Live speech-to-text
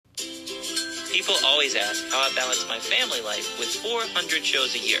People always ask how I balance my family life with 400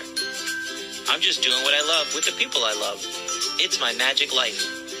 shows a year. I'm just doing what I love with the people I love. It's my magic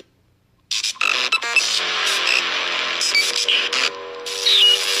life.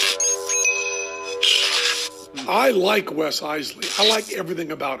 I like Wes Isley. I like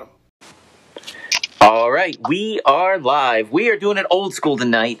everything about him. All right, we are live. We are doing it old school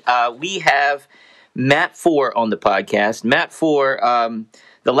tonight. We have Matt Four on the podcast. Matt Four,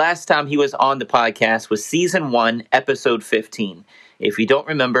 the last time he was on the podcast was season 1, episode 15. If you don't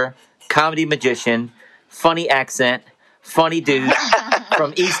remember, comedy magician, funny accent, funny dude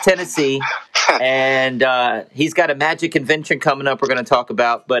from East Tennessee. And he's got a magic convention coming up we're going to talk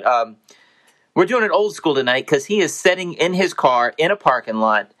about. But we're doing it old school tonight because he is sitting in his car in a parking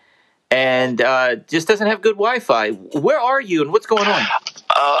lot and just doesn't have good Wi-Fi. Where are you and what's going on?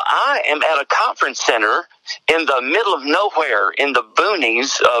 I am at a conference center in the middle of nowhere in the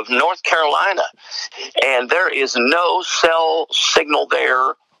boonies of North Carolina, and there is no cell signal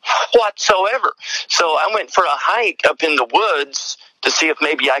there whatsoever. So I went for a hike up in the woods to see if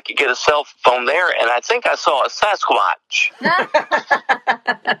maybe I could get a cell phone there, and I think I saw a Sasquatch.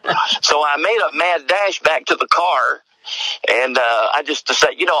 So I made a mad dash back to the car, and I just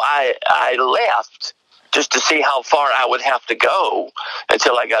decided, I left just to see how far I would have to go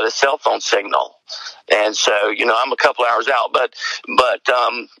until I got a cell phone signal. And so, I'm a couple hours out, but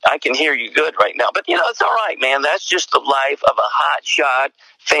I can hear you good right now. But, it's all right, man. That's just the life of a hot shot,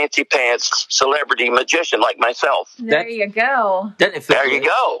 fancy pants celebrity magician like myself. There you go. Doesn't it feel there good? You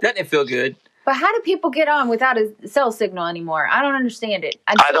go. Doesn't it feel good? But how do people get on without a cell signal anymore? I don't understand it.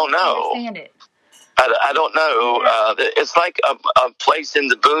 I don't know. Understand it. I don't know. It's like a place in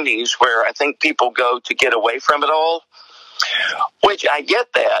the boonies where I think people go to get away from it all, which I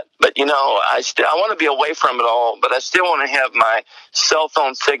get that. But, I want to be away from it all, but I still want to have my cell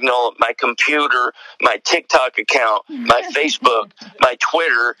phone signal, my computer, my TikTok account, my Facebook, my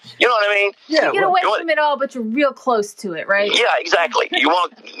Twitter. You know what I mean? Yeah. You get away from it all, but you're real close to it, right? Yeah, exactly. You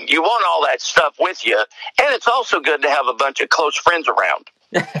want all that stuff with you. And it's also good to have a bunch of close friends around.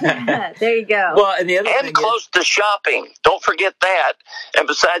 There you go. Well, and the other thing close to shopping. Don't forget that. And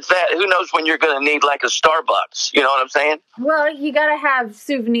besides that, who knows when you're going to need like a Starbucks? You know what I'm saying? Well, you got to have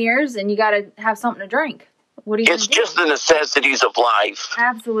souvenirs and you got to have something to drink. What are you? It's just the necessities of life.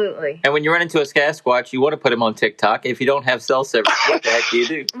 Absolutely. And when you run into a Sasquatch, you want to put him on TikTok. If you don't have cell service, what the heck do you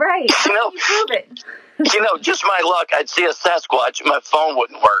do? Right. How do you prove it? Just my luck. I'd see a Sasquatch and my phone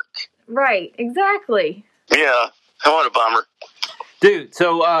wouldn't work. Right. Exactly. Yeah. What a bummer. Dude,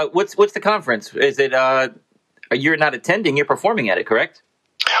 so what's the conference? Is it you're not attending, you're performing at it, correct?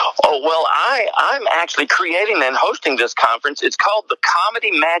 Oh, well, I'm actually creating and hosting this conference. It's called the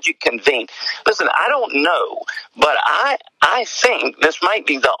Comedy Magic Convene. Listen, I don't know, but I think this might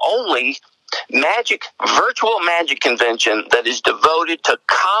be the only virtual magic convention that is devoted to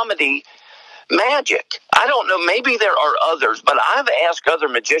comedy magic. I don't know, maybe there are others, but I've asked other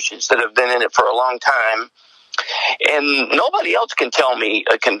magicians that have been in it for a long time, and nobody else can tell me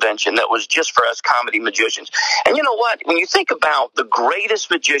a convention that was just for us comedy magicians. And you know what? When you think about the greatest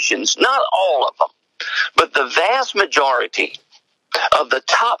magicians, not all of them, but the vast majority of the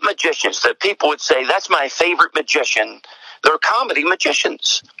top magicians that people would say, that's my favorite magician, they're comedy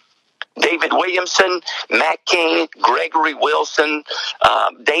magicians. David Williamson, Matt King, Gregory Wilson,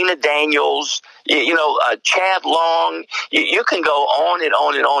 Dana Daniels, Chad Long. You can go on and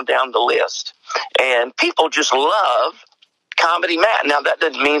on and on down the list. And people just love comedy magic. Now, that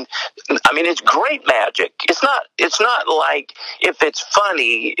doesn't mean, it's great magic. It's not like if it's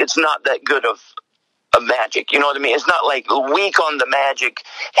funny, it's not that good of magic. You know what I mean? It's not like weak on the magic,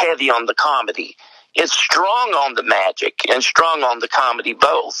 heavy on the comedy. It's strong on the magic and strong on the comedy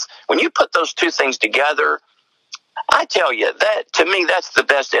both. When you put those two things together, I tell you, that to me, that's the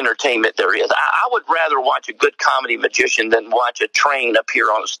best entertainment there is. I would rather watch a good comedy magician than watch a train appear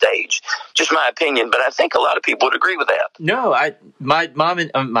on a stage. Just my opinion, but I think a lot of people would agree with that. No, my mom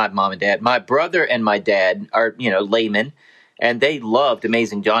and dad, my brother and my dad are, laymen, and they loved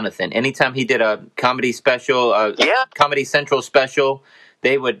Amazing Jonathan. Anytime he did a comedy special, Comedy Central special,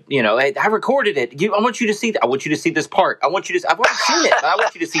 they would, hey, I recorded it. I want you to see that. I want you to see this part. I've already seen it, but I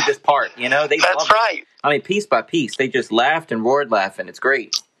want you to see this part. They That's right. It. Piece by piece, they just laughed and roared laughing. It's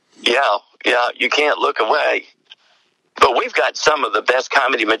great. Yeah, you can't look away. But we've got some of the best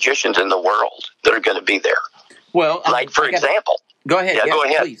comedy magicians in the world that are going to be there. Well, for example. Go ahead. Yeah, go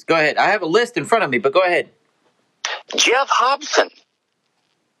ahead. Please, go ahead. I have a list in front of me, but go ahead. Jeff Hobson.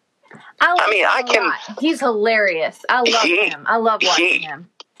 I can. He's hilarious. I love him. I love watching him.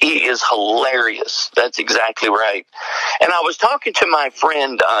 He is hilarious. That's exactly right. And I was talking to my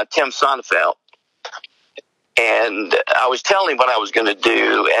friend Tim Sonnefeld, and I was telling him what I was going to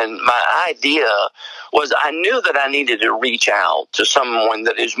do. And my idea was I knew that I needed to reach out to someone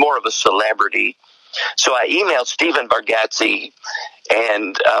that is more of a celebrity. So I emailed Stephen Bargatze,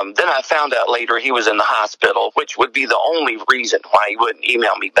 and then I found out later he was in the hospital, which would be the only reason why he wouldn't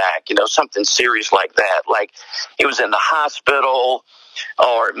email me back, something serious like that. Like he was in the hospital,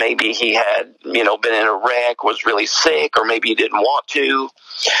 or maybe he had, been in a wreck, was really sick, or maybe he didn't want to.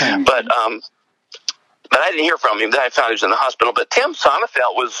 But I didn't hear from him. Then I found he was in the hospital. But Tim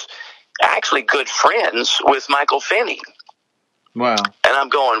Sonnefeld was actually good friends with Michael Finney. Wow. And I'm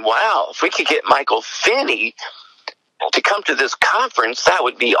going, wow, if we could get Michael Finney to come to this conference, that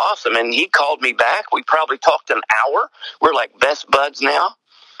would be awesome. And he called me back. We probably talked an hour. We're like best buds now.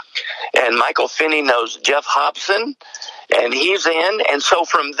 And Michael Finney knows Jeff Hobson, and he's in. And so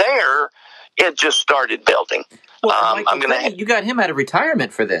from there, it just started building. Well, you got him out of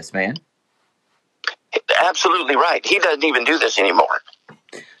retirement for this, man. Absolutely right. He doesn't even do this anymore.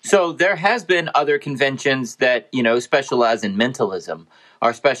 So there has been other conventions that, specialize in mentalism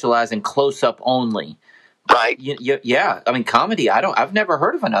or specialize in close-up only. Right. Yeah. I mean, comedy. I've never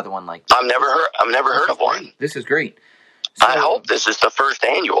heard of another one like that. I've never heard of one. This is great. So, I hope this is the first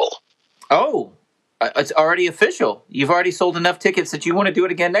annual. Oh, it's already official. You've already sold enough tickets that you want to do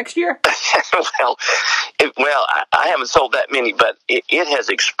it again next year? I haven't sold that many, but it has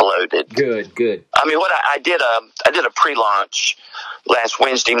exploded. Good. I mean, what I did a pre-launch last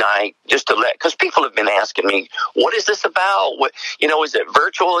Wednesday night just to because people have been asking me, what is this about? What, is it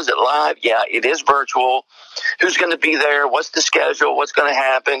virtual? Is it live? Yeah, it is virtual. Who's going to be there? What's the schedule? What's going to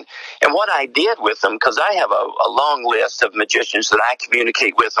happen? And what I did with them, because I have a long list of magicians that I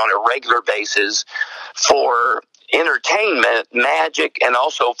communicate with on a regular basis for entertainment, magic, and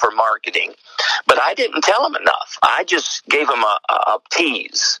also for marketing. But I didn't tell them enough. I just gave them a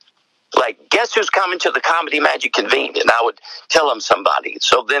tease. Like, guess who's coming to the Comedy Magic Convene? And I would tell them somebody.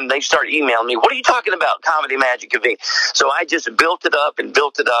 So then they start emailing me, what are you talking about, Comedy Magic Convene? So I just built it up. And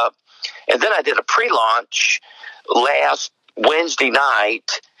then I did a pre-launch last Wednesday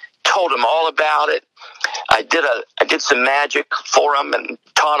night, told them all about it. I did some magic for them and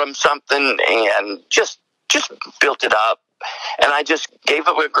taught them something and just built it up. And I just gave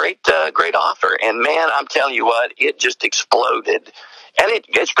them a great offer. And man, I'm telling you what, it just exploded. And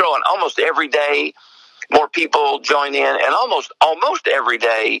it's growing almost every day. More people join in, and almost every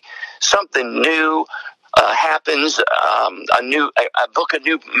day something new happens. I book a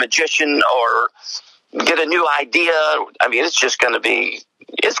new magician or get a new idea. I mean, it's going to be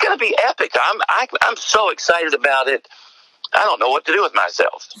epic. I'm so excited about it. I don't know what to do with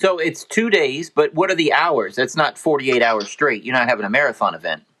myself. So it's 2 days, but what are the hours? That's not 48 hours straight. You're not having a marathon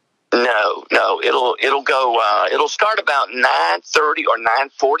event. No. It'll go. It'll start about 9:30 or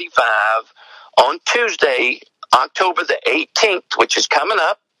 9:45 on Tuesday, October the 18th, which is coming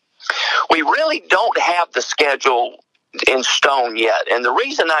up. We really don't have the schedule in stone yet, and the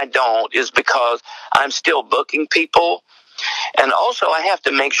reason I don't is because I'm still booking people. And also, I have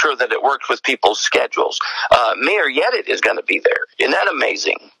to make sure that it works with people's schedules. Mayor Yedid is going to be there. Isn't that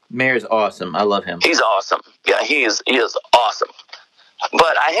amazing? Mayor's awesome. I love him. He's awesome. Yeah, he is awesome.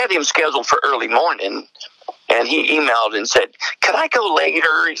 But I had him scheduled for early morning, and he emailed and said, "Could I go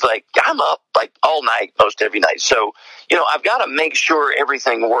later?" He's like, "I'm up like all night, most every night." So, I've got to make sure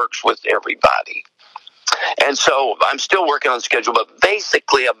everything works with everybody. And so I'm still working on the schedule, but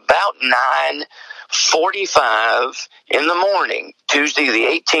basically about 9:45 in the morning, Tuesday the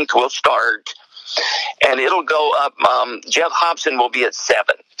 18th, will start, and it'll go up. Jeff Hobson will be at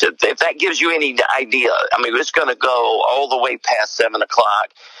 7. If that gives you any idea, I mean, it's going to go all the way past 7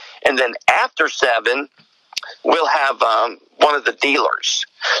 o'clock. And then after 7, we'll have one of the dealers.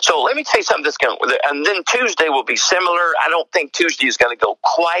 So let me tell you something that's going to, and then Tuesday will be similar. I don't think Tuesday is going to go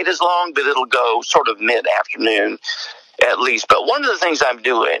quite as long, but it'll go sort of mid-afternoon at least. But one of the things I'm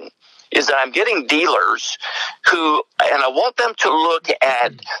doing is that I'm getting dealers and I want them to look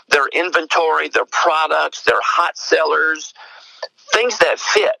at their inventory, their products, their hot sellers, things that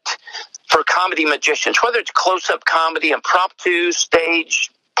fit for comedy magicians, whether it's close-up comedy, impromptu,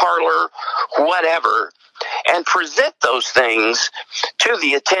 stage, parlor, whatever, and present those things to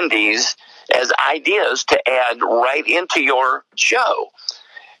the attendees as ideas to add right into your show.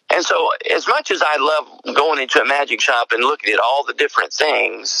 And so as much as I love going into a magic shop and looking at all the different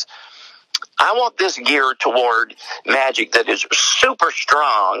things, I want this geared toward magic that is super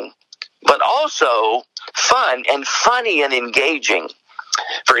strong, but also fun and funny and engaging.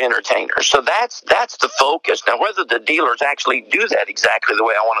 for entertainers. So that's the focus. Now, whether the dealers actually do that exactly the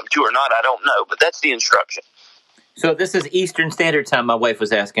way I want them to or not, I don't know, but that's the instruction. So this is Eastern Standard Time, my wife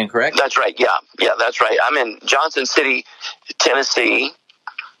was asking, correct? That's right. Yeah, that's right. I'm in Johnson City, Tennessee.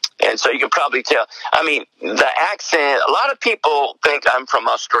 And so you can probably tell. I mean, the accent, a lot of people think I'm from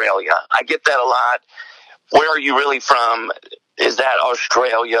Australia. I get that a lot. Where are you really from? Is that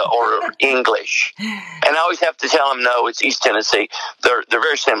Australia or English? And I always have to tell them, no, it's East Tennessee. They're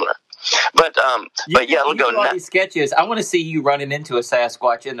very similar. But yeah, it'll go. All these sketches. I want to see you running into a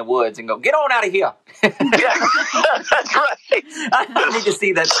Sasquatch in the woods and go, "Get on out of here!" Yeah, that's right. I need to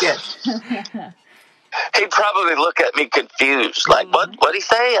see that sketch. He'd probably look at me confused, like, "What'd he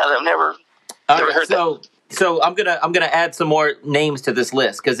say?" I've never heard that. So I'm gonna add some more names to this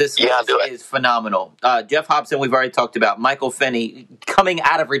list because this list is phenomenal. Jeff Hobson, we've already talked about. Michael Finney coming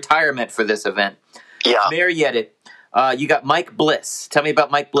out of retirement for this event. Yeah, Mayor Yedid. You got Mike Bliss. Tell me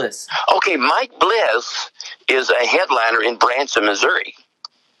about Mike Bliss. Okay, Mike Bliss is a headliner in Branson, Missouri.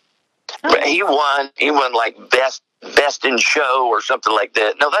 Oh. He won like best in show or something like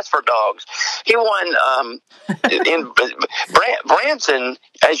that. No, that's for dogs. He won in Branson,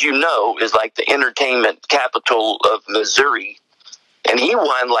 as you know, is like the entertainment capital of Missouri. And he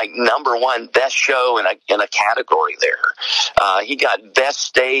won like #1 best show in a category there. He got best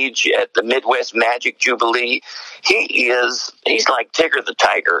stage at the Midwest Magic Jubilee. He's like Tigger the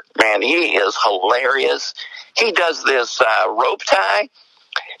Tiger, man. He is hilarious. He does this rope tie.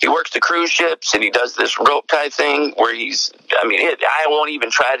 He works the cruise ships and he does this rope tie thing where I won't even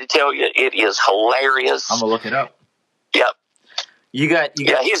try to tell you. It is hilarious. I'm gonna look it up. Yep. You got. He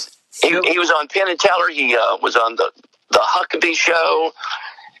was on Penn and Teller. He was on the Huckabee show,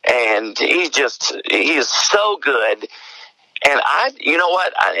 and he is so good. And you know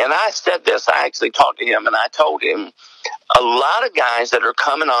what? I said this. I actually talked to him, and I told him a lot of guys that are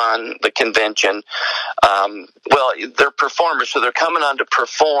coming on the convention, they're performers, so they're coming on to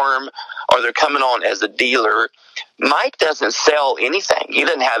perform, or they're coming on as a dealer. Mike doesn't sell anything. He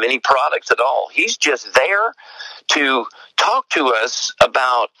doesn't have any products at all. He's just there to talk to us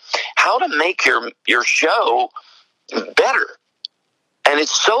about how to make your show better. And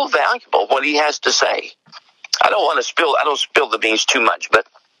it's so valuable what he has to say. I don't spill the beans too much, but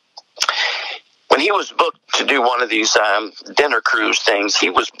when he was booked to do one of these dinner cruise things, he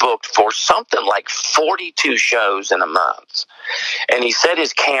was booked for something like 42 shows in a month. And he set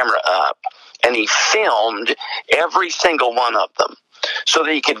his camera up and he filmed every single one of them so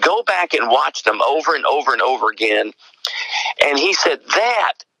that he could go back and watch them over and over and over again. And he said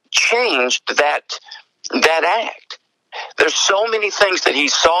that changed that act. There's so many things that he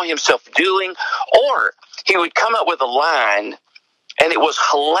saw himself doing, or he would come up with a line and it was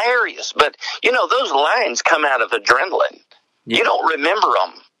hilarious. But, those lines come out of adrenaline. Yeah. You don't remember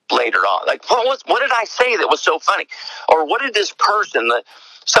them later on. Like, what did I say that was so funny? Or what did this person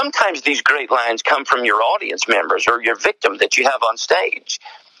sometimes these great lines come from your audience members or your victim that you have on stage.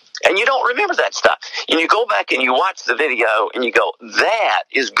 And you don't remember that stuff. And you go back and you watch the video and you go, that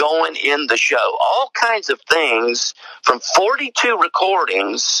is going in the show. All kinds of things from 42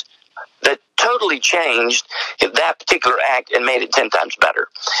 recordings that totally changed that particular act and made it 10 times better.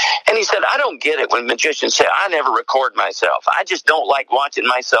 And he said, I don't get it when magicians say, I never record myself. I just don't like watching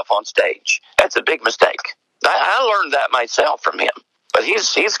myself on stage. That's a big mistake. I learned that myself from him. But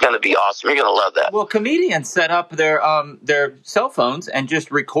he's going to be awesome. You're going to love that. Well, comedians set up their cell phones and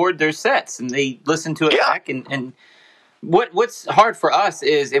just record their sets, and they listen to it back. And what's hard for us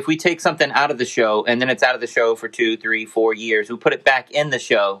is if we take something out of the show, and then it's out of the show for 2, 3, 4 years, we put it back in the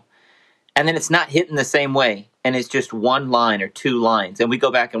show, and then it's not hitting the same way, and it's just one line or 2 lines. And we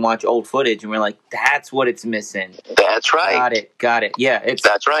go back and watch old footage, and we're like, that's what it's missing. That's right. Got it. Yeah,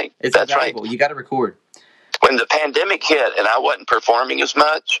 that's right. It's valuable. You got to record. When the pandemic hit and I wasn't performing as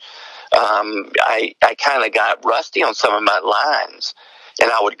much, I kind of got rusty on some of my lines.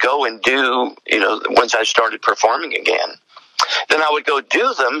 And I would go and do, once I started performing again, then I would go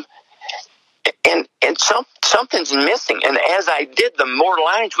do them, and something's missing. And as I did them, more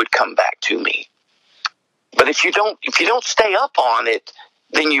lines would come back to me. But if you don't stay up on it,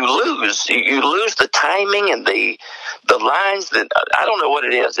 then you lose. You lose the timing and the lines that I don't know what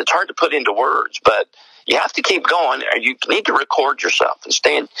it is. It's hard to put into words, but you have to keep going. You need to record yourself and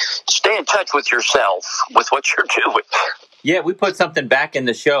stay in touch with yourself, with what you're doing. Yeah, we put something back in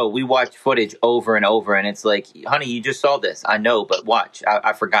the show. We watch footage over and over, and it's like, honey, you just saw this. I know, but watch.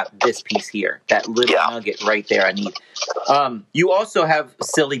 I forgot this piece here. That little nugget right there I need. You also have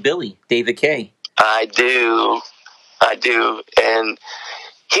Silly Billy, David Kaye. I do. And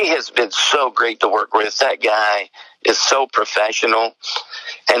he has been so great to work with. That guy is so professional,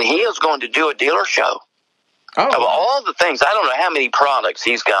 and he is going to do a dealer show. Oh, Of all the things, I don't know how many products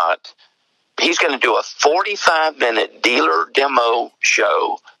he's got. He's going to do a 45-minute dealer demo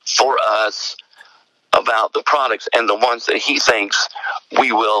show for us about the products and the ones that he thinks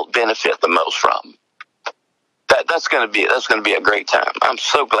we will benefit the most from. That's going to be a great time. I'm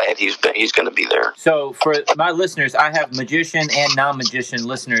so glad he's going to be there. So for my listeners, I have magician and non-magician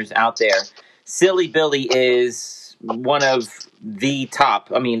listeners out there. Silly Billy is one of the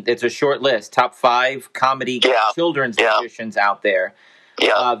top. I mean, it's a short list. Top 5 comedy children's magicians out there.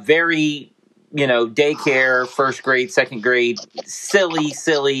 Yeah. Very, daycare, first grade, second grade,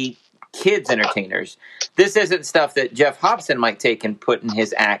 silly kids entertainers. This isn't stuff that Jeff Hobson might take and put in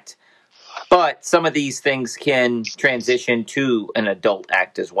his act, but some of these things can transition to an adult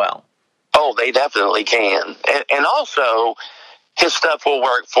act as well. Oh, they definitely can. And also, his stuff will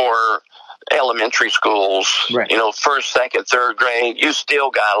work for elementary schools, right. First, second, third grade. You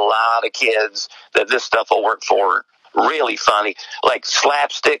still got a lot of kids that this stuff will work for. Really funny, like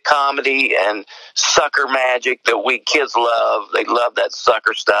slapstick comedy and sucker magic that we kids love. They love that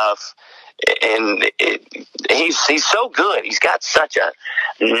sucker stuff. And he's so good. He's got such a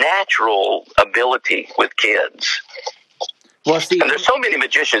natural ability with kids. Well, see, and there's so many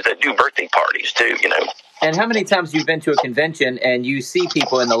magicians that do birthday parties too, And how many times you've been to a convention and you see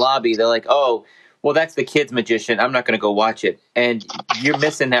people in the lobby, they're like, oh, well, that's the kid's magician. I'm not going to go watch it. And you're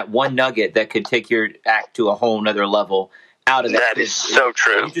missing that one nugget that could take your act to a whole nother level out of that. That is so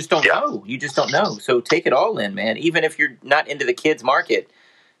true. You just don't know. You just don't know. So take it all in, man. Even if you're not into the kids market,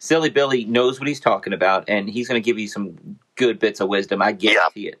 Silly Billy knows what he's talking about, and he's going to give you some good bits of wisdom. I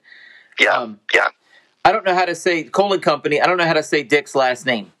guarantee it. Yeah, I don't know how to say Cole & Company. I don't know how to say Dick's last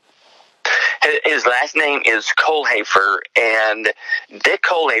name. His last name is Kohlhafer, and Dick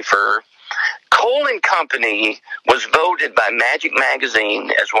Kohlhafer. Cole & Company was voted by Magic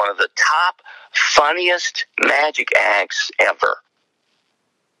Magazine as one of the top funniest magic acts ever.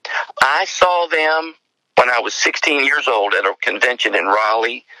 I saw them when I was 16 years old at a convention in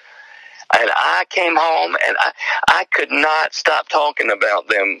Raleigh, and I came home, and I could not stop talking about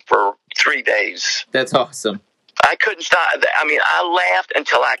them for 3 days. That's awesome. I couldn't stop. I mean, I laughed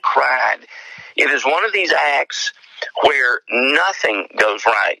until I cried. It is one of these acts where nothing goes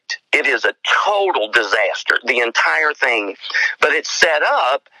right. It is a total disaster, the entire thing. But it's set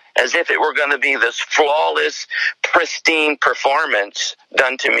up as if it were going to be this flawless, pristine performance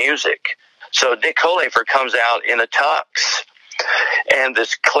done to music. So Dick Kohlhafer comes out in a tux, and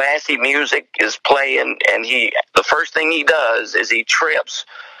this classy music is playing, and the first thing he does is he trips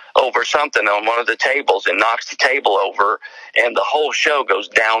over something on one of the tables and knocks the table over, and the whole show goes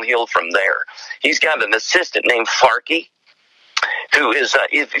downhill from there. He's got an assistant named Farky, who is,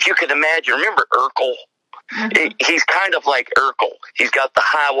 if you could imagine, remember Urkel? He's kind of like Urkel. He's got the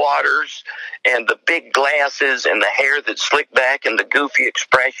high waters and the big glasses and the hair that's slicked back and the goofy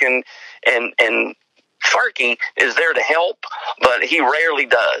expression, and Farky is there to help, but he rarely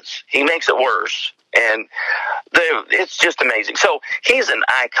does. He makes it worse. And it's just amazing. So he's an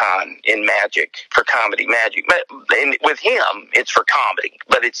icon in magic, for comedy magic. But with him, it's for comedy,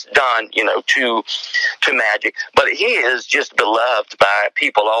 but it's done, to magic. But he is just beloved by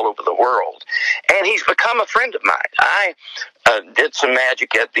people all over the world. And he's become a friend of mine. I did some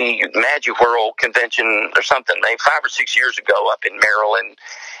magic at the Magic World convention or something, maybe 5 or 6 years ago up in Maryland.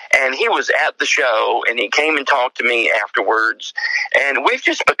 And he was at the show, and he came and talked to me afterwards, and we've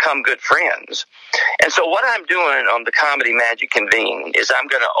just become good friends. And so what I'm doing on the Comedy Magic Convene is I'm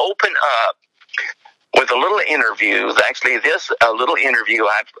going to open up with a little interview. Actually, a little interview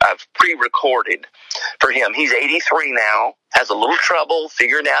I've pre-recorded for him. He's 83 now, has a little trouble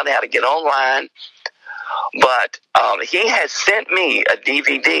figuring out how to get online, but he has sent me a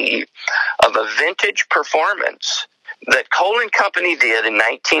DVD of a vintage performance that Cole & Company did in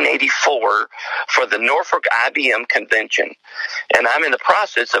 1984 for the Norfolk IBM convention. And I'm in the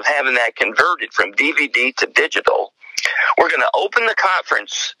process of having that converted from DVD to digital. We're going to open the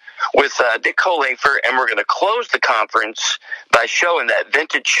conference with Dick Kohlhafer, and we're going to close the conference by showing that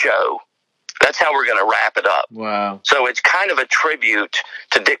vintage show. That's how we're going to wrap it up. Wow. So it's kind of a tribute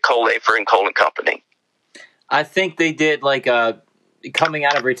to Dick Kohlhafer and Cole & Company. I think they did like coming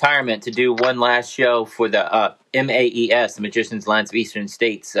out of retirement to do one last show for the MAES, the Magicians Alliance of Eastern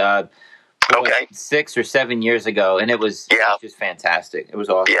States, 6 or 7 years ago, and it was just fantastic. It was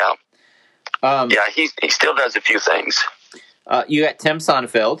awesome. Yeah. He still does a few things. You got Tim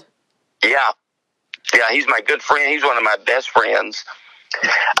Sonnefeld. Yeah, he's my good friend. He's one of my best friends.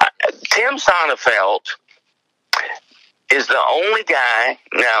 Tim Sonnefeld is the only guy.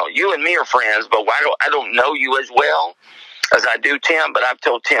 Now, you and me are friends, but I don't know you as well as I do Tim. But I've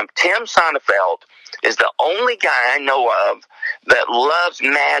told Tim Sonnefeld is the only guy I know of that loves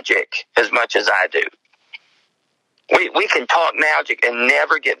magic as much as I do. We can talk magic and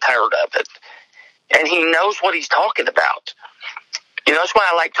never get tired of it. And he knows what he's talking about. You know, that's why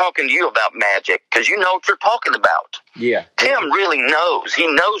I like talking to you about magic, because you know what you're talking about. Yeah. Tim really knows. He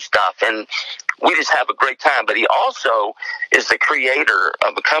knows stuff, and we just have a great time. But he also is the creator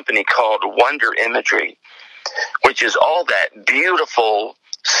of a company called Wonder Imagery, which is all that beautiful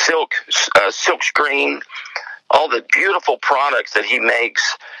silk screen, all the beautiful products that he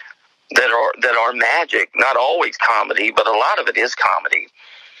makes that are magic, not always comedy, but a lot of it is comedy.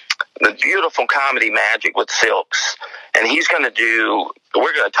 The beautiful comedy magic with silks. And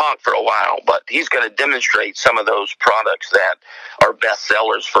we're going to talk for a while, but he's going to demonstrate some of those products that are best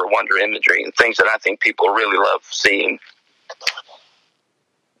sellers for Wonder Imagery and things that I think people really love seeing.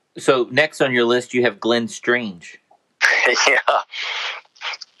 So next on your list, you have Glenn Strange. Yeah.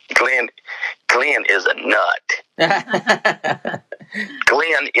 Glenn is a nut.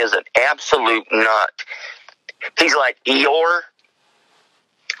 Glenn is an absolute nut. He's like Eeyore.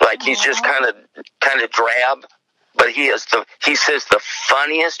 Like he's just kind of drab, but he says the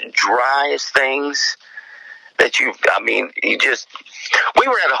funniest, driest things that we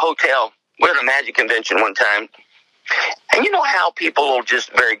were at a hotel, we were at a magic convention one time, and you know how people will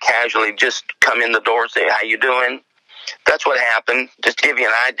just very casually just come in the door and say, "How you doing?" That's what happened. Just to give you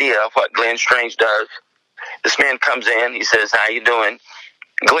an idea of what Glenn Strange does. This man comes in, he says, "How you doing?"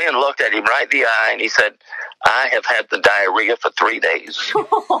 Glenn looked at him right in the eye and he said, "I have had the diarrhea for 3 days."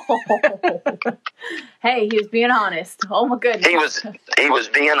 Hey, he was being honest. Oh my goodness. He was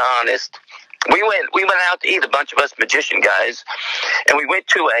being honest. We went out to eat, a bunch of us magician guys, and we went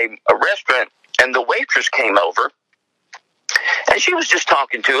to a restaurant, and the waitress came over, and she was just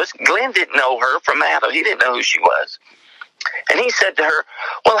talking to us. Glenn didn't know her from Adam. He didn't know who she was. And he said to her,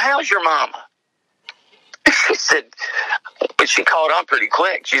 "Well, how's your mama?" She said, but she caught on pretty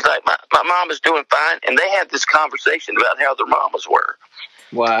quick. She's like, my mama's doing fine. And they had this conversation about how their mamas were.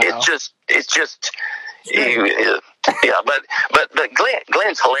 Wow. It's just, yeah, but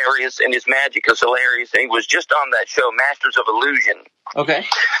Glenn's hilarious, and his magic is hilarious. And he was just on that show, Masters of Illusion. Okay.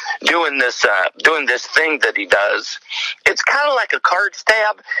 Doing this thing that he does. It's kind of like a card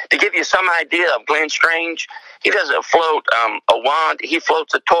stab. To give you some idea of Glenn Strange, he doesn't float a wand. He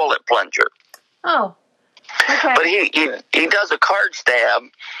floats a toilet plunger. Oh. Okay. But he does a card stab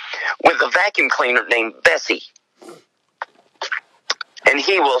with a vacuum cleaner named Bessie. And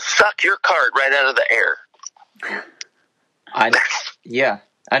he will suck your card right out of the air.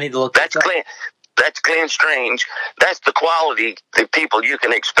 I need to look That's Glenn. That's Glenn Strange. That's the quality of people you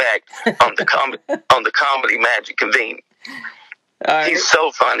can expect on the Comedy Magic Convene. He's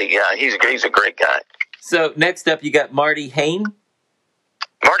so funny. Yeah, he's a great guy. So next up, you got Marty Hahn.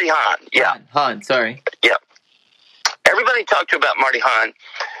 Marty Hahn, yeah. Hahn, sorry. Yeah. Everybody talked to about Marty Hahn.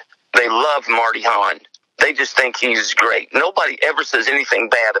 They love Marty Hahn. They just think he's great. Nobody ever says anything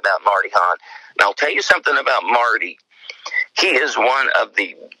bad about Marty Hahn. And I'll tell you something about Marty. He is one of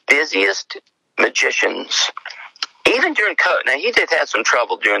the busiest magicians. Even during COVID. Now, he did have some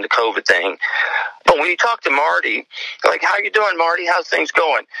trouble during the COVID thing. But when you talk to Marty, like, "How you doing, Marty? How's things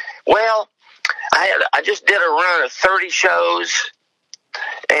going?" "Well, I just did a run of 30 shows.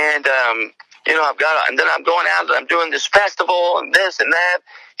 And, and then I'm going out and I'm doing this festival and this and that."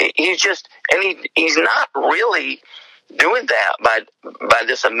 He's not really doing that by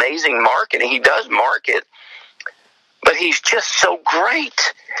this amazing marketing. He does market, but he's just so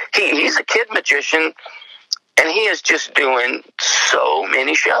great. He's a kid magician, and he is just doing so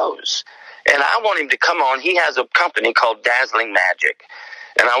many shows. And I want him to come on. He has a company called Dazzling Magic,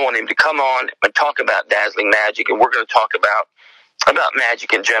 and I want him to come on and talk about Dazzling Magic, and we're going to talk about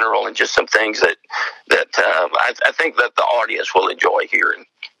magic in general and just some things that I think that the audience will enjoy hearing.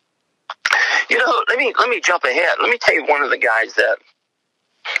 Let me jump ahead. Let me tell you one of the guys that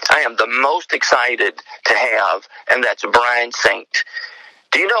I am the most excited to have, and that's Brian Saint.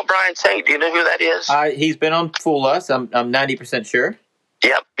 Do you know Brian Saint? Do you know who that is? He's been on Fool Us. I'm 90% sure.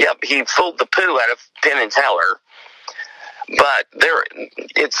 Yep. He fooled the poo out of Penn and Teller. But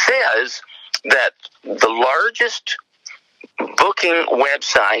it says that the largest booking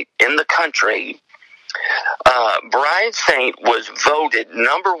website in the country, Brian Saint was voted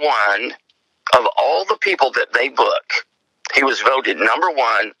number one of all the people that they book. He was voted number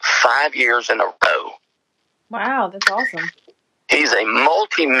one 5 years in a row. Wow, that's awesome. He's a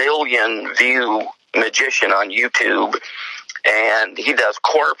multi-million view magician on YouTube, and he does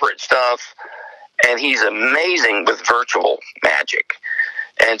corporate stuff, and he's amazing with virtual magic.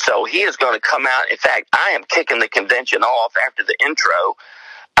 And so he is going to come out. In fact, I am kicking the convention off after the intro.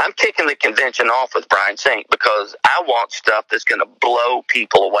 I'm kicking the convention off with Brian Saint because I want stuff that's going to blow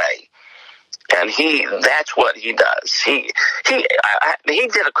people away. And that's what he does. He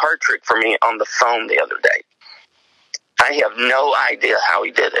did a card trick for me on the phone the other day. I have no idea how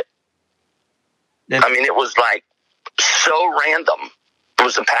he did it. I mean, it was like so random. It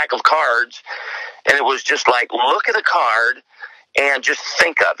was a pack of cards, and it was just like, look at a card and just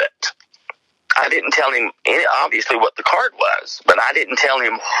think of it. I didn't tell him, obviously, what the card was, but I didn't tell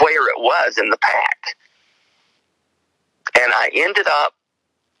him where it was in the pack. And I ended up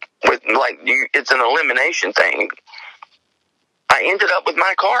with, like, it's an elimination thing. I ended up with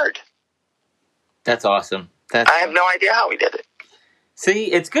my card. That's awesome. I have no idea how he did it. See,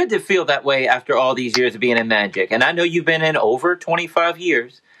 it's good to feel that way after all these years of being in Magic. And I know you've been in over 25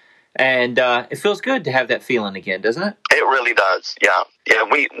 years. And it feels good to have that feeling again, doesn't it? It really does, yeah. Yeah,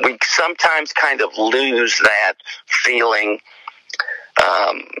 we sometimes kind of lose that feeling.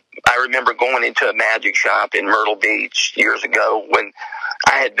 I remember going into a magic shop in Myrtle Beach years ago when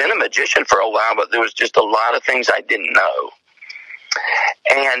I had been a magician for a while, but there was just a lot of things I didn't know.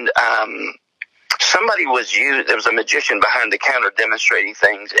 And there was a magician behind the counter demonstrating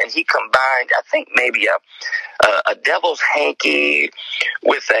things, and he combined, I think, maybe a devil's hanky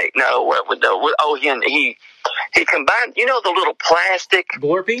with he combined, the little plastic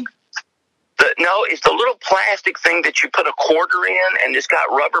Blorpy? No, it's the little plastic thing that you put a quarter in, and it's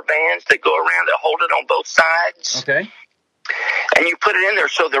got rubber bands that go around that hold it on both sides. Okay. And you put it in there,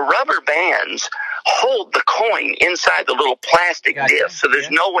 so the rubber bands hold the coin inside the little plastic disc, so there's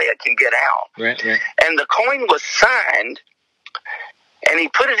no way it can get out. Right. And the coin was signed, and he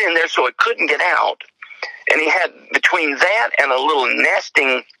put it in there so it couldn't get out. And he had between that and a little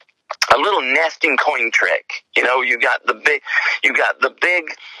nesting coin trick. You got the big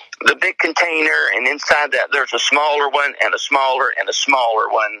container, and inside that there's a smaller one and a smaller and a smaller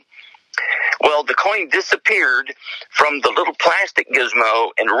one. Well, the coin disappeared from the little plastic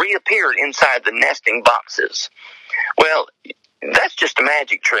gizmo and reappeared inside the nesting boxes. Well, that's just a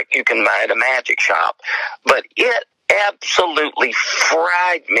magic trick you can buy at a magic shop. But it absolutely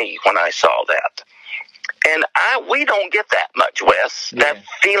fried me when I saw that. And we don't get that much, Wes. Yeah. That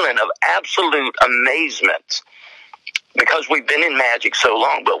feeling of absolute amazement. Because we've been in magic so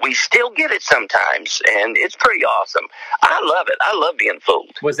long, but we still get it sometimes, and it's pretty awesome. I love it. I love being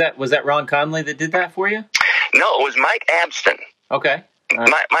fooled. Was that Ron Conley that did that for you? No, it was Mike Abston. Okay.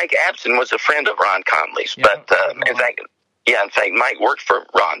 Mike Abston was a friend of Ron Conley's, but in fact, Mike worked for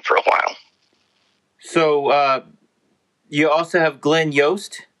Ron for a while. So you also have Glenn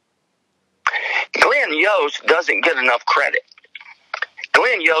Yost? Glenn Yost doesn't get enough credit.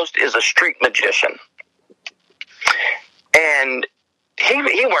 Glenn Yost is a street magician. And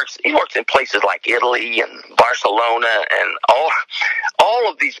he works in places like Italy and Barcelona and all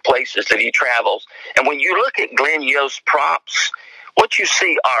of these places that he travels. And when you look at Glenn Yost's props, what you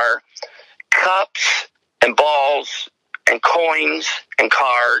see are cups and balls and coins and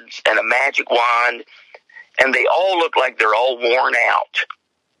cards and a magic wand, and they all look like they're all worn out.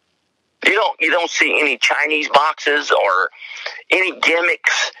 You don't see any Chinese boxes or any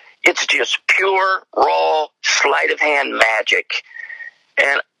gimmicks. It's just pure, raw, sleight of hand magic.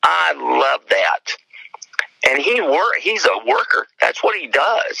 And I love that. And he's a worker. That's what he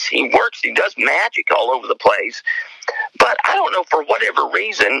does. He works. He does magic all over the place. But I don't know, for whatever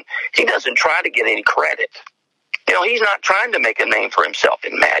reason, he doesn't try to get any credit. He's not trying to make a name for himself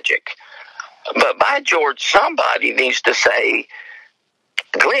in magic. But by George, somebody needs to say,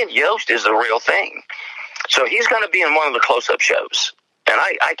 Glenn Yost is the real thing. So he's going to be in one of the close-up shows. And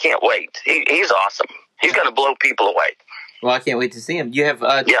I can't wait. He's awesome. He's going to blow people away. Well, I can't wait to see him. You have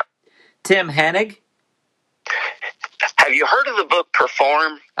Tim Hanig. Have you heard of the book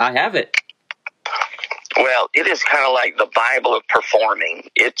Perform? I have it. Well, it is kind of like the Bible of performing.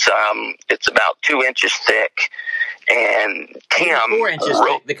 It's about 2 inches thick. And Tim 4 inches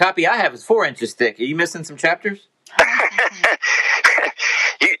thick. The copy I have is 4 inches thick. Are you missing some chapters?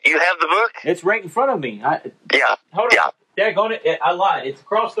 You have the book? It's right in front of me. Yeah. Hold on. Yeah. Daggone it. I lied. It's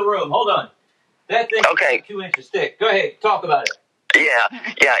across the room. Hold on. That thing is 2 inches thick. Go ahead. Talk about it. Yeah.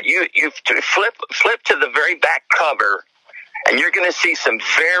 You flip to the very back cover, and you're going to see some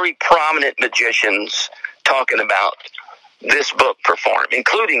very prominent magicians talking about this book, Perform,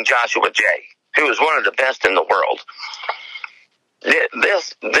 including Joshua Jay, who is one of the best in the world.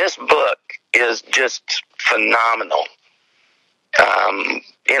 This book is just phenomenal.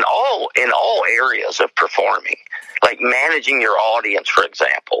 in all areas of performing, like managing your audience, for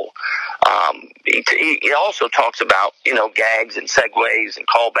example. He also talks about, gags and segues and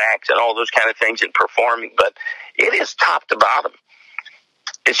callbacks and all those kind of things in performing, but it is top to bottom.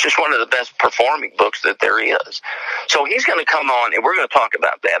 It's just one of the best performing books that there is. So he's going to come on, and we're going to talk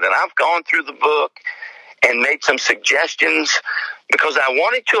about that. And I've gone through the book and made some suggestions because I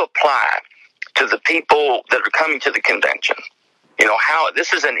wanted to apply to the people that are coming to the convention. How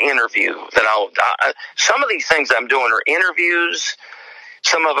this is an interview that some of these things I'm doing are interviews.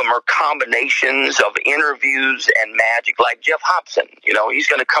 Some of them are combinations of interviews and magic, like Jeff Hobson. He's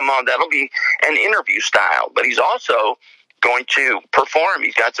going to come on. That'll be an interview style, but he's also going to perform.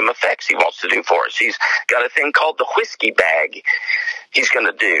 He's got some effects he wants to do for us. He's got a thing called the whiskey bag he's going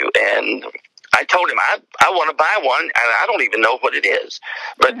to do. And I told him I want to buy one, and I don't even know what it is.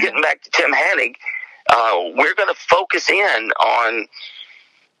 But getting back to Tim Hennig, we're going to focus in on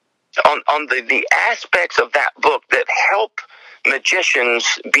the aspects of that book that help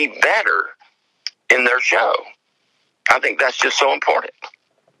magicians be better in their show. I think that's just so important.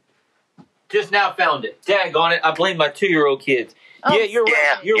 Just now found it. Tag on it. I blame my 2-year-old kids. Oh. Yeah, you're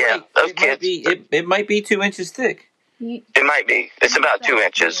right. You're right. Those kids. It might be 2 inches thick. It might be. It's about 2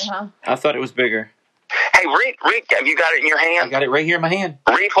 inches. I thought it was bigger. Hey, read. Have you got it in your hand? I got it right here in my hand.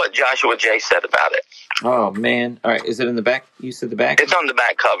 Read what Joshua J. said about it. Oh, man. All right. Is it in the back? You said the back? It's on the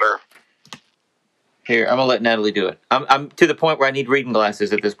back cover. Here, I'm going to let Natalie do it. I'm to the point where I need reading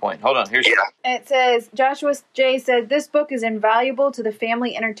glasses at this point. Hold on. Here's It says, Joshua J. said, this book is invaluable to the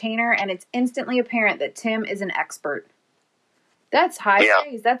family entertainer, and it's instantly apparent that Tim is an expert. That's high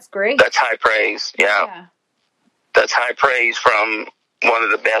praise. That's great. That's high praise. Yeah. That's high praise from one of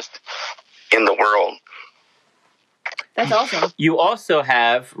the best in the world. That's awesome. You also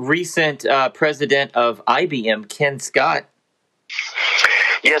have recent president of IBM, Ken Scott.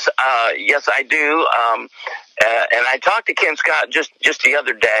 Yes, I do. And I talked to Ken Scott just the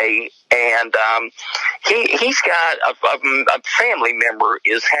other day, and he's got a family member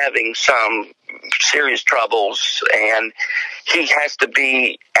is having some serious troubles, and he has to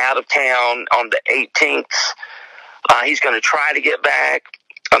be out of town on the 18th. He's going to try to get back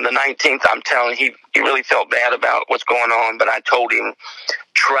on the 19th. I'm telling you, he really felt bad about what's going on, but I told him,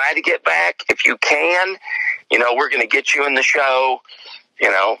 try to get back if you can. We're going to get you in the show.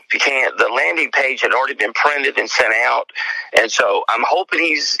 If you can't, the landing page had already been printed and sent out, and so I'm hoping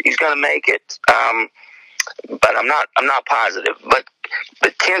he's going to make it. But I'm not positive. But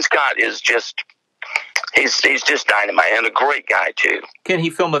Ken Scott is just he's just dynamite and a great guy too. Can he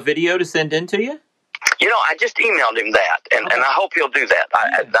film a video to send in to you? I just emailed him that, and I hope he'll do that.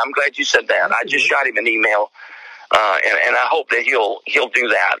 I'm glad you said that. I just shot him an email. And I hope that he'll do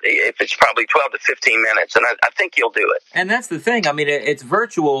that. If it's probably 12 to 15 minutes, and I think he'll do it. And that's the thing. I mean, it's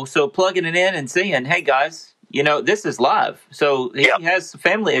virtual, so plugging it in and saying, "Hey guys, this is live." So he has a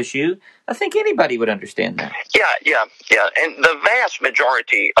family issue. I think anybody would understand that. Yeah. And the vast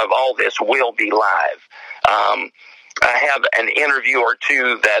majority of all this will be live. I have an interview or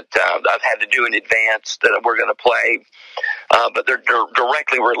two that I've had to do in advance that we're going to play, but they're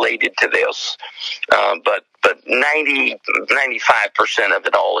directly related to this. But 90-95% of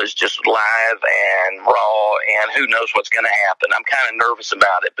it all is just live and raw, and who knows what's going to happen. I'm kind of nervous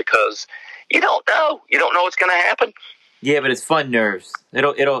about it because you don't know. You don't know what's going to happen. Yeah, but it's fun nerves.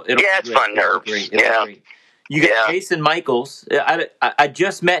 It'll. Yeah, it's fun nerves. It'll be great. You got Jason Michaels. I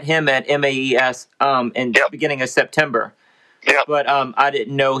just met him at MAES in the beginning of September. Yep. But I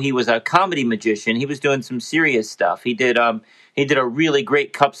didn't know he was a comedy magician. He was doing some serious stuff. He did a really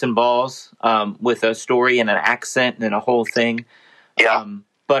great Cups and Balls with a story and an accent and a whole thing. Yeah.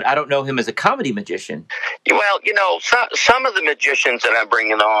 But I don't know him as a comedy magician. Well, some of the magicians that I'm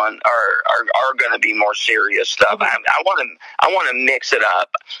bringing on are going to be more serious stuff. Okay. I want to mix it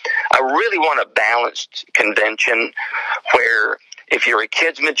up. I really want a balanced convention where if you're a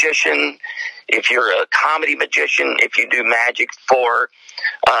kids magician, if you're a comedy magician, if you do magic for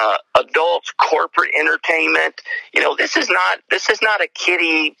adults, corporate entertainment, this is not a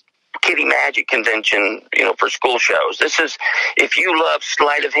kiddie magic convention, for school shows. This is, if you love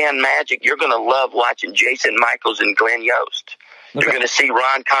sleight of hand magic, you're going to love watching Jason Michaels and Glenn Yost. Okay. You're going to see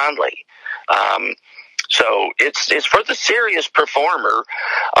Ron Conley. So it's for the serious performer,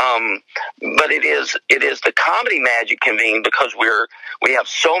 but it is the comedy magic convene because we have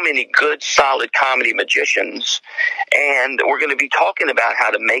so many good, solid comedy magicians, and we're going to be talking about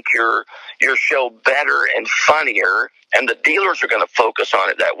how to make your show better and funnier, and the dealers are going to focus on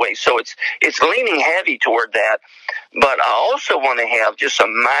it that way. So it's leaning heavy toward that, but I also want to have just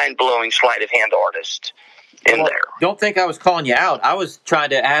some mind-blowing sleight of hand artists in there. Don't think I was calling you out. I was trying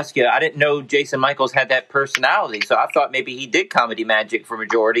to ask you. I didn't know Jason Michaels had that personality, so I thought maybe he did Comedy Magic for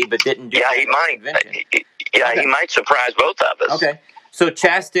majority, but didn't do. Yeah, he might. He might surprise both of us. Okay, so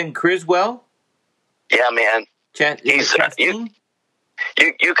Chasten Criswell. Yeah, man. He's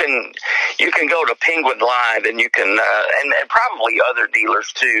you can go to Penguin Live, and you can and probably other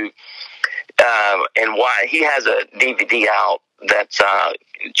dealers too. And why he has a DVD out that's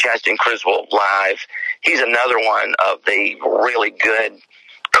Chasten Criswell Live. He's another one of the really good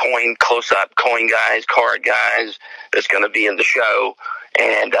close-up coin guys, card guys that's going to be in the show.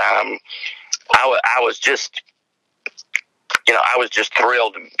 And I was just, I was just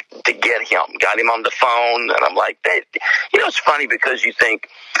thrilled to get him. Got him on the phone, and I'm like, it's funny because you think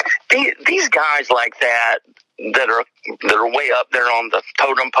these guys like that are way up there on the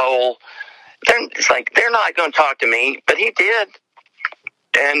totem pole. They're not going to talk to me, but he did.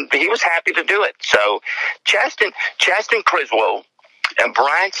 And he was happy to do it. So Chasten Criswell and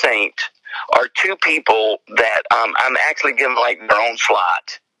Brian Saint are two people that I'm actually giving like their own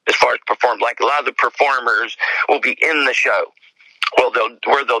slot as far as perform. Like a lot of the performers will be in the show. Well, they'll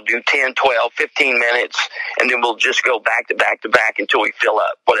do 10, 12, 15 minutes, and then we'll just go back to back to back until we fill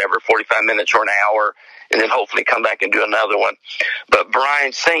up, 45 minutes or an hour, and then hopefully come back and do another one. But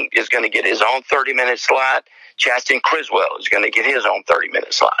Brian Saint is going to get his own 30-minute slot. Chasten Criswell is going to get his own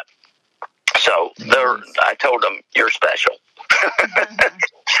 30-minute slot. So I told them, you're special.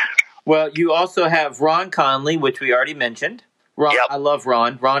 Well, you also have Ron Conley, which we already mentioned. Ron, yep. I love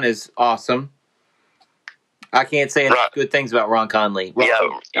Ron. Ron is awesome. I can't say enough good things about Ron Conley.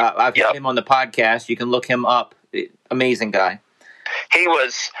 Ron, I've had him on the podcast. You can look him up. Amazing guy.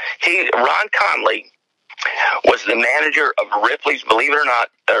 Ron Conley was the manager of Ripley's, believe it or not,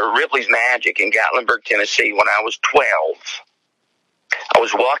 Ripley's Magic in Gatlinburg, Tennessee when I was 12. I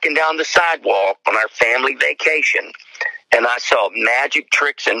was walking down the sidewalk on our family vacation, and I saw Magic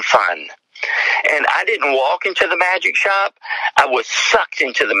Tricks and Fun. And I didn't walk into the magic shop. I was sucked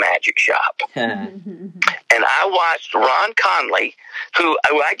into the magic shop. And I watched Ron Conley, who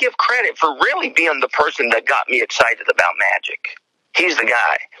I give credit for really being the person that got me excited about magic. He's the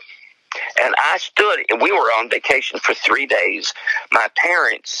guy. And I stood, and we were on vacation for 3 days. My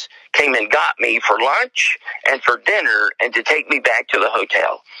parents came and got me for lunch and for dinner and to take me back to the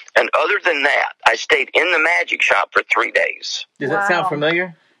hotel. And other than that, I stayed in the magic shop for 3 days. Does that sound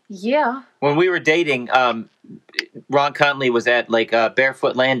familiar? Yeah. When we were dating, Ron Conley was at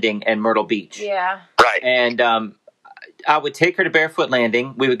Barefoot Landing and Myrtle Beach. Yeah. Right. And I would take her to Barefoot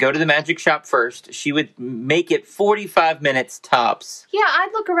Landing. We would go to the magic shop first. She would make it 45 minutes tops. Yeah,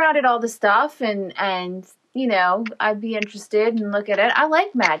 I'd look around at all the stuff and I'd be interested and look at it. I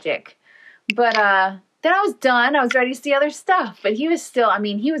like magic. But then I was done. I was ready to see other stuff. But he was still,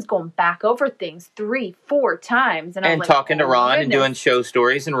 he was going back over things 3-4 times. And I was talking to Ron and doing show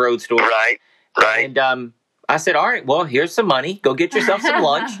stories and road stories. Right. And I said, all right, well, here's some money. Go get yourself some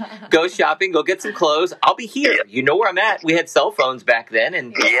lunch. Go shopping. Go get some clothes. I'll be here. You know where I'm at. We had cell phones back then.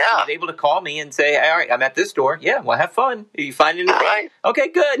 And he was able to call me and say, all right, I'm at this store. Yeah, well, have fun. Are you finding it? Right. Okay,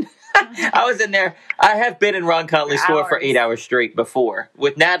 good. I was in there. I have been in Ron Conley's store for 8 hours straight before.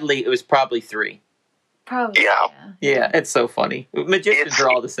 With Natalie, it was probably 3. Probably. Yeah, it's so funny. Magicians are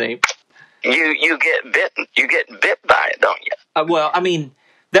all the same. You get bitten. You get bit by it, don't you?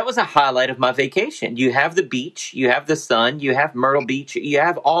 That was a highlight of my vacation. You have the beach, you have the sun, you have Myrtle Beach, you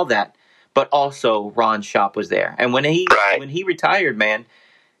have all that. But also, Ron's shop was there. And when he retired, man,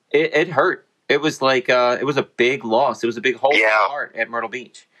 it hurt. It was like it was a big loss. It was a big hole in my heart at Myrtle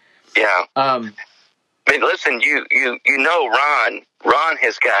Beach. Yeah. Listen, you know Ron. Ron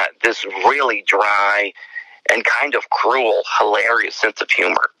has got this really dry and kind of cruel, hilarious sense of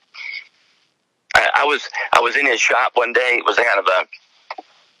humor. I was in his shop one day. It was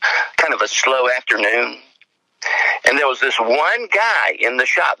kind of a slow afternoon, and there was this one guy in the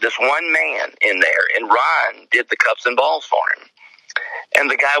shop, this one man in there, and Ron did the cups and balls for him. And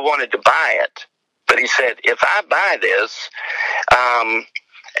the guy wanted to buy it, but he said, if I buy this,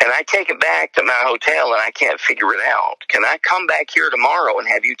 and I take it back to my hotel and I can't figure it out, can I come back here tomorrow and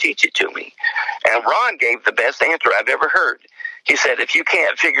have you teach it to me? And Ron gave the best answer I've ever heard. He said, if you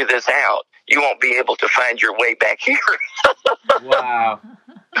can't figure this out, you won't be able to find your way back here. Wow.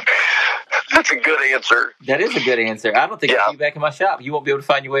 That's a good answer. That is a good answer. I don't think I'll be back in my shop. You won't be able to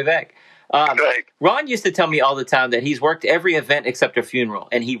find your way back. Right. Ron used to tell me all the time that he's worked every event except a funeral,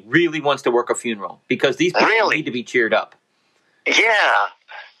 and he really wants to work a funeral because these people need to be cheered up. Yeah.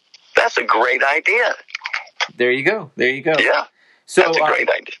 That's a great idea. There you go. Yeah. So, that's a great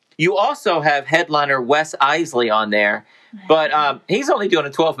idea. You also have headliner Wes Isley on there, but he's only doing a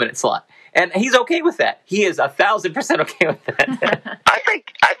 12-minute slot. And he's okay with that. He is 1,000% okay with that. I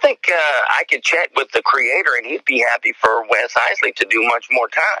think I could check with the creator, and he'd be happy for Wes Isley to do much more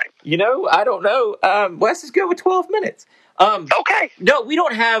time. You know, I don't know. Wes is good with 12 minutes. Okay. No, we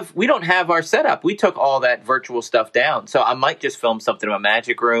don't have our setup. We took all that virtual stuff down. So I might just film something in a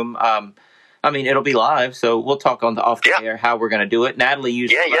magic room. I mean, it'll be live, so we'll talk off the air how we're going to do it. Natalie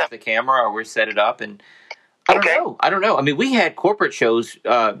usually runs the camera, or we set it up, and I don't know. I mean, we had corporate shows,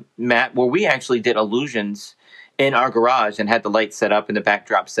 Matt, where we actually did illusions in our garage and had the lights set up and the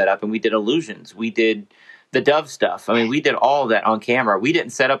backdrop set up, and we did illusions. We did the Dove stuff. I mean, we did all of that on camera. We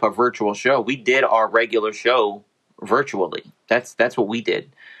didn't set up a virtual show. We did our regular show virtually. That's what we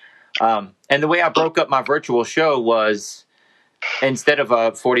did. And the way I broke up my virtual show was, instead of a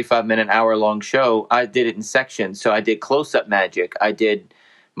 45-minute, hour-long show, I did it in sections. So I did close-up magic. I did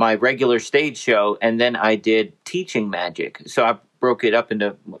my regular stage show, and then I did teaching magic. So I broke it up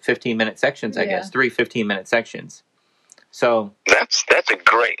into 15-minute sections, I guess, 3 15-minute sections. So that's a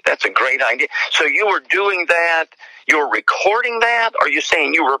great idea. So you were doing that, you were recording that, or are you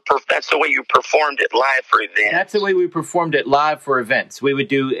saying that's the way you performed it live for events? That's the way we performed it live for events. We would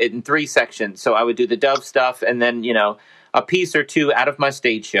do it in 3 sections. So I would do the Dove stuff, and then, you know, a piece or two out of my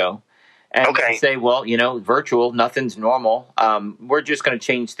stage show. And say, well, you know, virtual, nothing's normal. We're just going to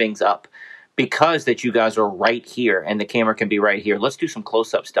change things up because that you guys are right here and the camera can be right here. Let's do some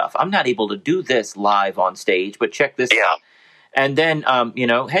close-up stuff. I'm not able to do this live on stage, but check this out. And then, you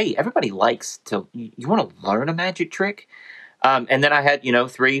know, hey, everybody likes to, you want to learn a magic trick? And then I had, you know,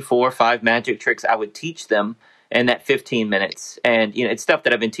 3, 4, 5 magic tricks I would teach them in that 15 minutes. And, you know, it's stuff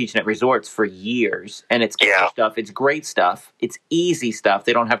that I've been teaching at resorts for years. And it's good stuff. It's great stuff. It's easy stuff.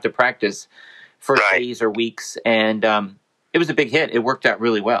 They don't have to practice for days or weeks. And it was a big hit. It worked out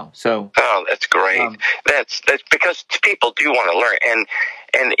really well. So, oh, that's great. That's because people do want to learn.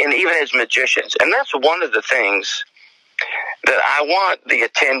 And even as magicians. And that's one of the things that I want the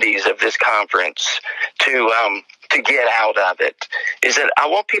attendees of this conference to get out of it, is that I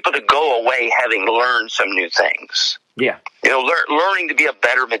want people to go away having learned some new things. Yeah. You know, learning to be a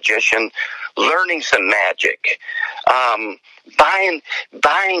better magician, learning some magic, buying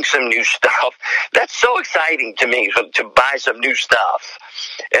some new stuff. That's so exciting to me, to buy some new stuff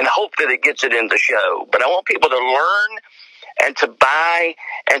and hope that it gets it in the show. But I want people to learn and to buy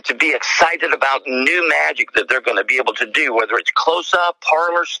and to be excited about new magic that they're going to be able to do, whether it's close-up,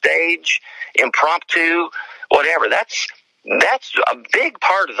 parlor, stage, impromptu, whatever. That's a big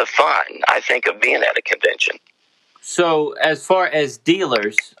part of the fun, I think, of being at a convention. So as far as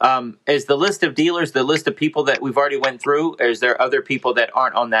dealers, is the list of dealers the list of people that we've already went through, or is there other people that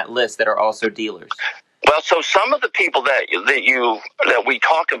aren't on that list that are also dealers? Well, so some of the people that we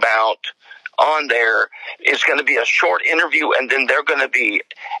talk about on there is going to be a short interview, and then they're going to be,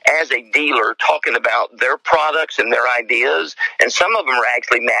 as a dealer, talking about their products and their ideas. And some of them are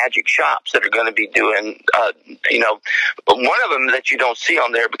actually magic shops that are going to be doing, you know, one of them that you don't see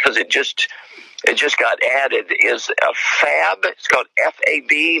on there because it just got added is a Fab. It's called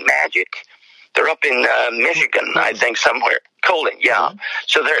FAB Magic. They're up in Michigan, I think, somewhere. Colin, yeah.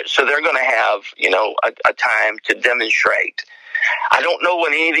 So they're going to have, you know, a time to demonstrate. I don't know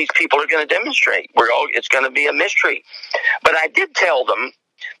when any of these people are going to demonstrate. It's going to be a mystery. But I did tell them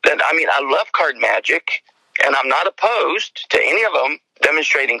that, I mean, I love card magic, and I'm not opposed to any of them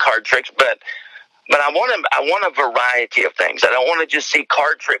demonstrating card tricks, but I want a variety of things. I don't want to just see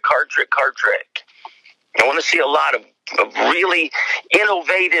card trick. I want to see a lot of really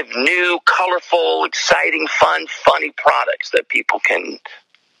innovative, new, colorful, exciting, fun, funny products that people can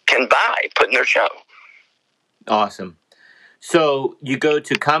buy, put in their show. Awesome. So you go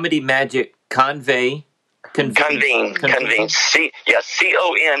to Comedy Magic Convene. Convene. CONVENE. So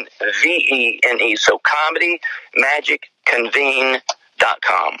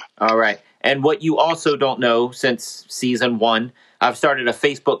ComedyMagicConvene.com. All right. And what you also don't know, since season 1, I've started a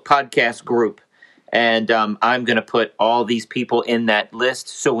Facebook podcast group. And I'm going to put all these people in that list.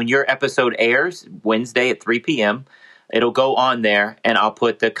 So when your episode airs, Wednesday at 3 p.m., it'll go on there, and I'll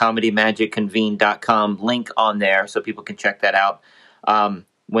put the ComedyMagicConvene.com link on there so people can check that out.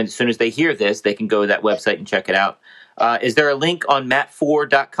 As soon as they hear this, they can go to that website and check it out. Is there a link on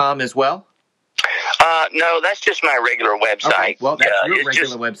Matt4.com as well? No, that's just my regular website. Okay. Well, that's your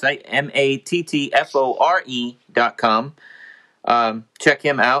regular website, MATTFORE.com. Check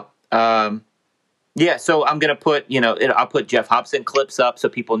him out. Yeah, so I'm going to put, I'll put Jeff Hobson clips up so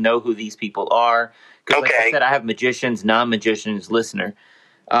people know who these people are. Because like I said, I have magicians, non-magicians, listener.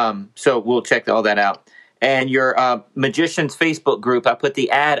 So we'll check all that out. and your Magicians Facebook group. I put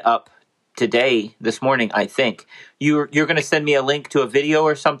the ad up this morning, I think. You're going to send me a link to a video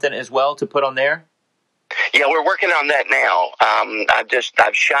or something as well to put on there? Yeah, we're working on that now.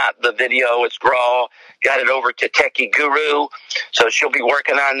 I've shot the video. It's raw. Got it over to Techie Guru, so she'll be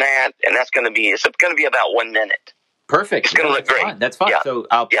working on that, and it's going to be about 1 minute. Perfect. It's going to look great. Fine. That's fine. Yeah. So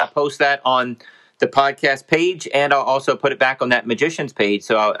I'll post that on the podcast page, and I'll also put it back on that Magicians page.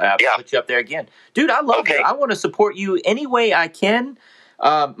 So I'll put you up there again, dude. I love you. I want to support you any way I can.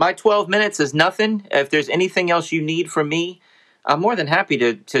 My 12 minutes is nothing. If there's anything else you need from me, I'm more than happy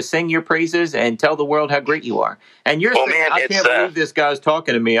to sing your praises and tell the world how great you are. And you're saying, I can't believe this guy's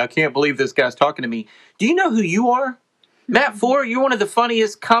talking to me. I can't believe this guy's talking to me. Do you know who you are? Matt Four, you're one of the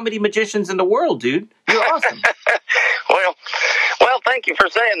funniest comedy magicians in the world, dude. You're awesome. well, thank you for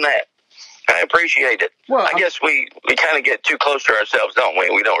saying that. I appreciate it. Well, I guess we kind of get too close to ourselves, don't we?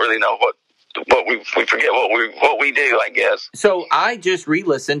 We don't really know what we forget what we do, I guess. So I just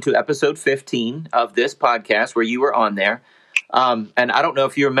re-listened to episode 15 of this podcast where you were on there. And I don't know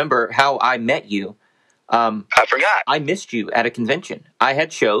if you remember how I met you. I forgot. I missed you at a convention. I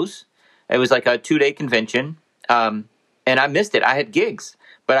had shows. It was like a 2-day convention. And I missed it. I had gigs.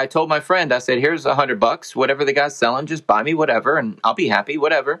 But I told my friend, I said, here's $100. Whatever the guy's selling, just buy me whatever, and I'll be happy,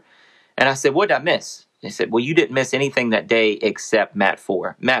 whatever. And I said, what did I miss? They said, well, you didn't miss anything that day except Matt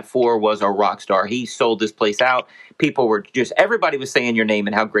Four. Matt Four was a rock star. He sold this place out. Everybody was saying your name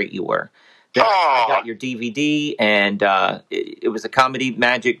and how great you were. Then I got your DVD, and it was a Comedy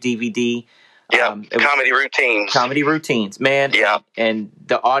Magic DVD. Yeah, Comedy Routines. Comedy Routines, man. Yeah. And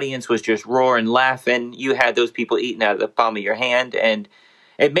the audience was just roaring, laughing. You had those people eating out of the palm of your hand, and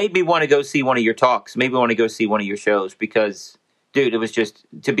it made me want to go see one of your talks, maybe want to go see one of your shows, because, dude, it was just,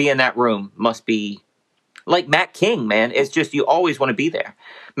 to be in that room must be, like Matt King, man. It's just, you always want to be there.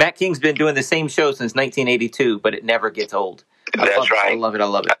 Matt King's been doing the same show since 1982, but it never gets old. That's right. I love it. I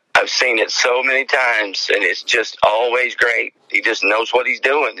love it. I've seen it so many times, and it's just always great. He just knows what he's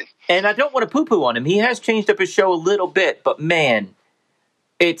doing. And I don't want to poo-poo on him. He has changed up his show a little bit, but man,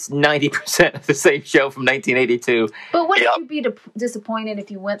 it's 90% of the same show from 1982. But wouldn't you be disappointed if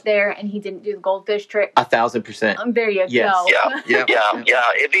you went there and he didn't do the goldfish trick? 1,000%. There you go. Yeah.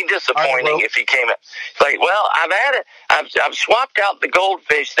 It'd be disappointing if he came in. Like, well, I've swapped out the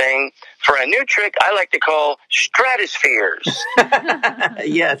goldfish thing for a new trick I like to call stratospheres.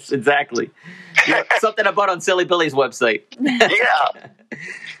 Yes, exactly. Yeah, something I bought on Silly Billy's website.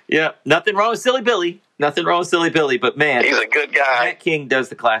 Yeah. Nothing wrong with Silly Billy. But man, he's a good guy. Matt King does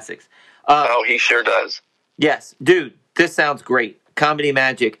the classics. He sure does. Yes, dude, this sounds great. Comedy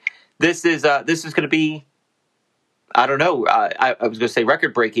Magic. This is going to be, I don't know. I was going to say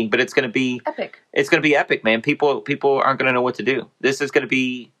record breaking, but it's going to be epic. It's going to be epic, man. People aren't going to know what to do. This is going to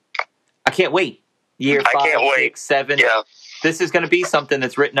be. I can't wait. Year 5, 6, 7. Yeah. This is going to be something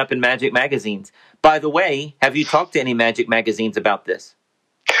that's written up in Magic magazines. By the way, have you talked to any Magic magazines about this?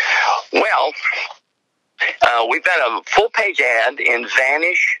 Well, we've got a full-page ad in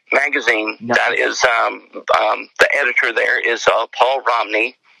Vanish magazine. Nice. That is the editor there is Paul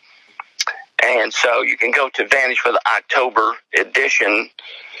Romney, and so you can go to Vanish for the October edition.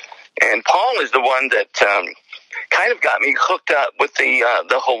 And Paul is the one that kind of got me hooked up with the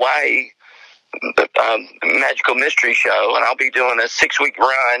Hawaii Magical Mystery Show, and I'll be doing a 6-week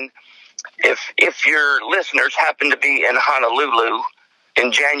run. If your listeners happen to be in Honolulu in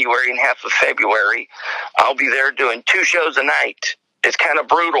January and half of February, I'll be there doing 2 shows a night. It's kind of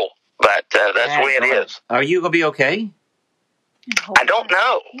brutal, but that's the way it is. Are you going to be okay? I don't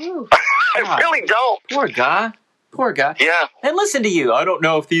know. I really don't. Poor guy. Yeah. And listen to you. I don't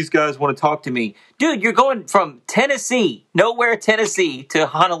know if these guys want to talk to me. Dude, you're going from Tennessee, Tennessee, to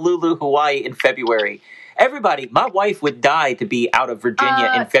Honolulu, Hawaii in February. Everybody, my wife would die to be out of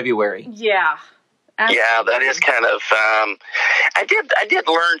Virginia in February. Yeah. Absolutely. Yeah, that is kind of. I did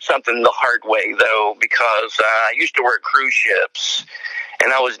learn something the hard way though, because I used to work cruise ships,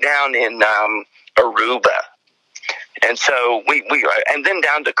 and I was down in Aruba, and so we and then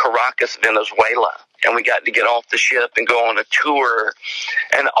down to Caracas, Venezuela, and we got to get off the ship and go on a tour,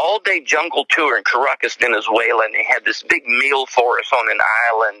 an all-day jungle tour in Caracas, Venezuela, and they had this big meal for us on an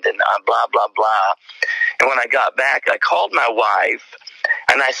island, and blah blah blah. And when I got back, I called my wife.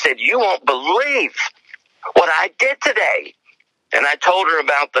 And I said, you won't believe what I did today. And I told her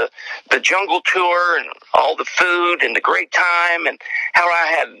about the jungle tour and all the food and the great time and how I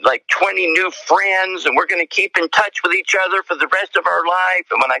had like 20 new friends and we're going to keep in touch with each other for the rest of our life.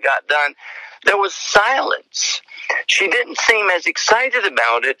 And when I got done, there was silence. She didn't seem as excited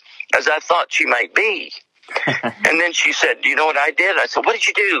about it as I thought she might be. And then she said, "Do you know what I did?" I said, "What did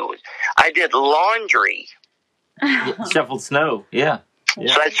you do?" "I did laundry." Shoveled snow. Yeah.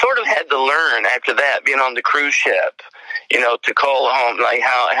 So I sort of had to learn after that, being on the cruise ship, to call home, like,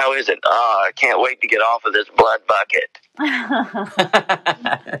 how is it? Oh, I can't wait to get off of this blood bucket.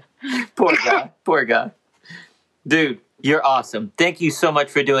 Poor guy. Dude, you're awesome. Thank you so much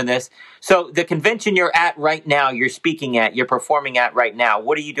for doing this. So the convention you're at right now, you're speaking at, you're performing at right now,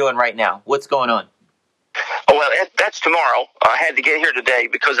 what are you doing right now? What's going on? Oh, well, that's tomorrow. I had to get here today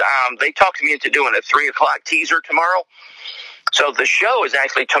because they talked me into doing a 3 o'clock teaser tomorrow. So the show is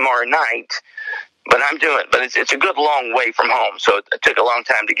actually tomorrow night, but it's a good long way from home. So it took a long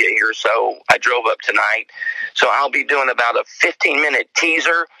time to get here. So I drove up tonight. So I'll be doing about a 15-minute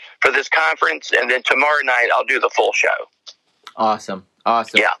teaser for this conference. And then tomorrow night, I'll do the full show. Awesome.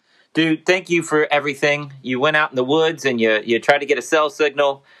 Yeah. Dude, thank you for everything. You went out in the woods and you tried to get a cell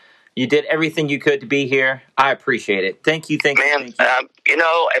signal. You did everything you could to be here. I appreciate it. Thank you. Man, if I'm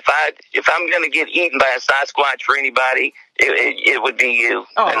going to get eaten by a Sasquatch for anybody, it would be you.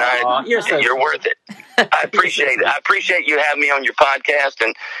 Oh, and you're worth it. I appreciate it. I appreciate you having me on your podcast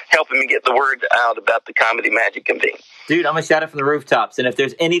and helping me get the word out about the Comedy Magic Convene. Dude, I'm going to shout it from the rooftops. And if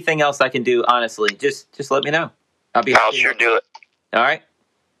there's anything else I can do, honestly, just let me know. I'll sure do it. All right.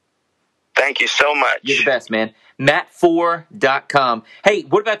 Thank you so much. You're the best, man. Matt4.com. Hey,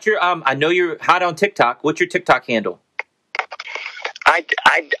 what about your, I know you're hot on TikTok. What's your TikTok handle? I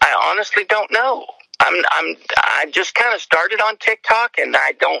honestly don't know. I just kind of started on TikTok and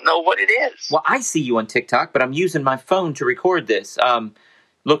I don't know what it is. Well, I see you on TikTok, but I'm using my phone to record this.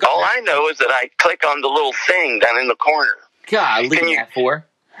 Look. All I know is that I click on the little thing down in the corner. God, leave that for.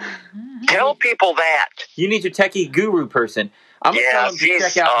 Tell people that. You need your techie guru person. I'm going to tell them to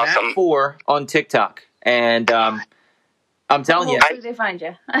check out awesome. Matt4 on TikTok. And I'm telling you. Where do they find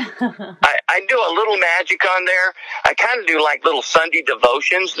you? I do a little magic on there. I kind of do like little Sunday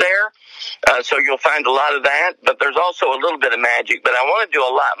devotions there. So you'll find a lot of that. But there's also a little bit of magic. But I want to do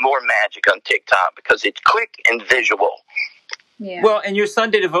a lot more magic on TikTok because it's quick and visual. Yeah. Well, and your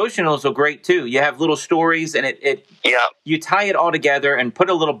Sunday devotionals are great too. You have little stories, and you tie it all together and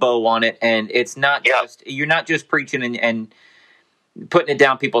put a little bow on it, and it's not just you're not just preaching and putting it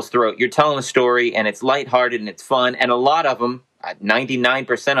down people's throat. You're telling a story, and it's lighthearted and it's fun, and a lot of them,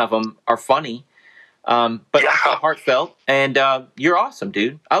 99% of them, are funny, but also heartfelt. And you're awesome,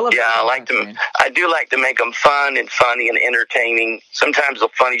 dude. I love. Yeah, I like them. I do like to make them fun and funny and entertaining. Sometimes a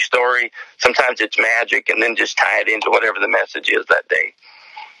funny story, sometimes it's magic, and then just tie it into whatever the message is that day.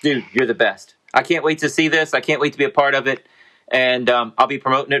 Dude, you're the best. I can't wait to see this. I can't wait to be a part of it, and I'll be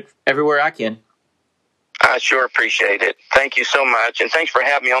promoting it everywhere I can. I sure appreciate it. Thank you so much, and thanks for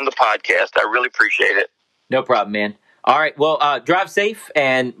having me on the podcast. I really appreciate it. No problem, man. All right, well, drive safe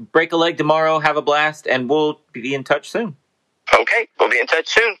and break a leg tomorrow. Have a blast, and we'll be in touch soon. Okay, we'll be in touch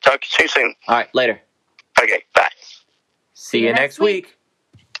soon. Talk to you soon. All right, later. Okay, bye. See you next week.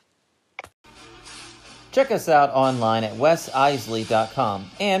 Check us out online at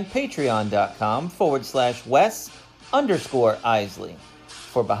wesisley.com and patreon.com/Wes_Isley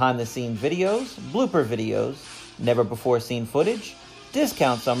for behind-the-scenes videos, blooper videos, never-before-seen footage,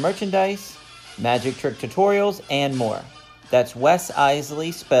 discounts on merchandise, magic trick tutorials, and more. That's Wes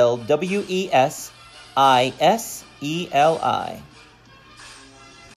Isley, spelled WESISELI.